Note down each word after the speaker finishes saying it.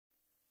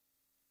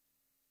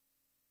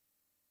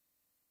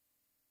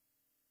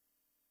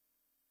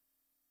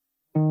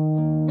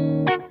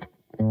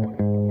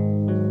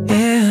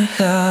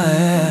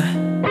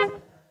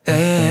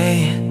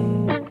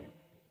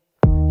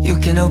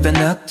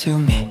up to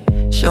me,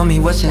 show me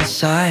what's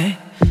inside.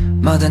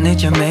 Mother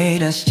Nature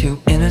made us to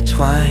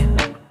intertwine.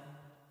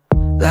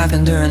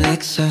 Lavender and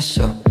elixir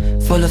so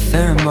full of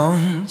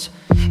pheromones.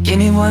 Give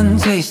me one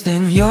taste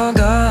and you're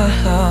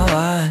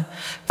gone.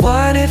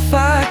 What if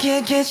I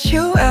can't get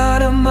you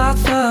out of my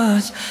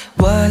thoughts?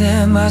 What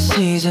if my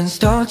seasons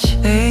don't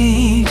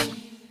change?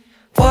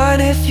 What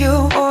if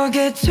you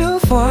forget to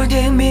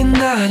forget me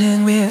not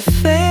and we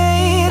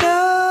fade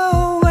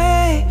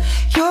away?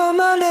 You're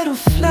my little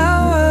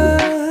flower,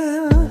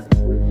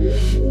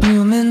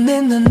 blooming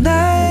in the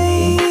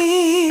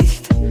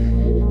night,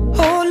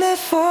 only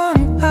for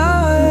an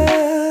hour.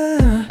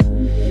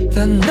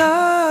 The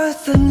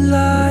northern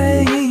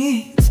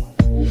lights,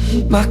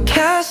 my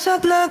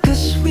Casablanca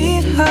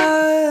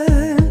sweetheart,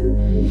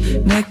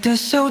 nectar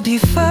so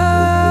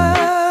divine.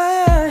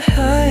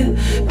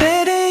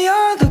 Baby,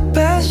 you're the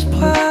best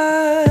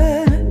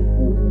part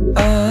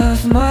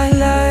of my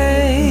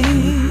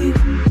life.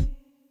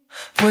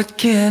 What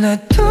can I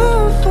do?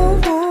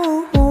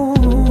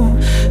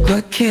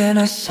 What can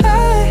I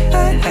say?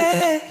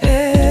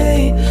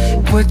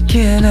 What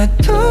can I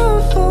do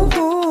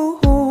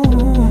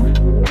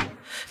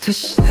to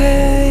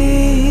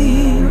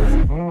stay?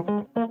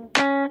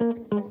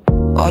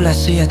 All I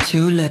see are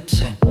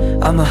tulips and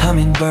I'm a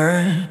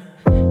hummingbird.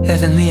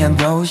 Heavenly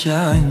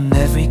ambrosia in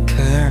every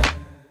curve.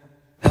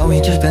 Oh,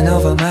 we just been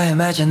over my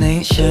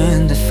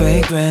imagination. The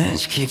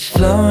fragrance keeps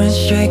flowing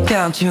straight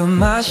down to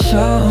my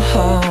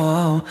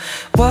soul.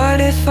 What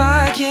if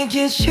I can't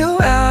get you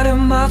out of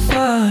my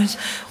thoughts?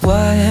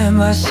 What if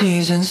my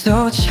seasons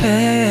don't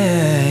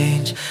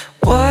change?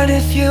 What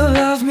if you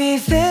love me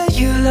then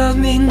you love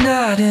me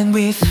not and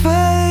we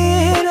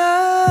fade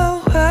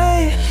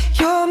away?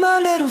 You're my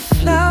little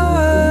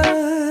flower,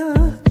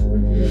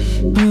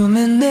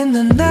 blooming in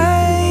the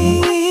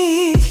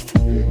night,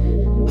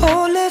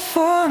 only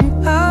for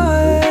an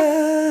hour.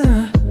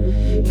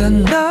 The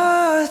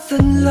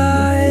northern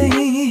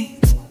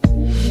lights,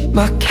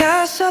 my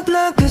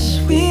Casablanca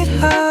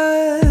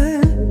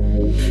sweetheart,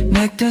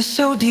 nectar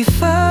so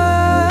divine.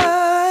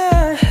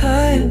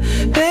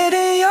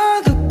 Baby,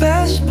 you're the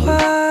best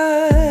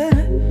part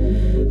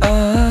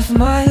of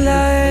my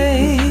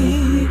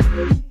life.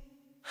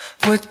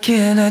 What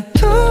can I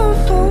do?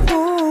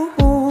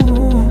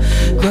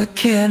 What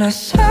can I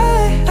say?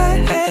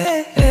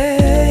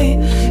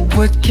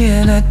 What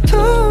can I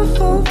do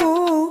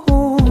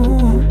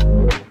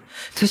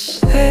to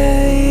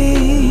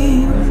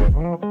stay?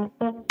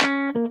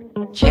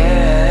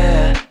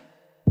 Yeah.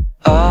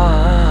 Oh.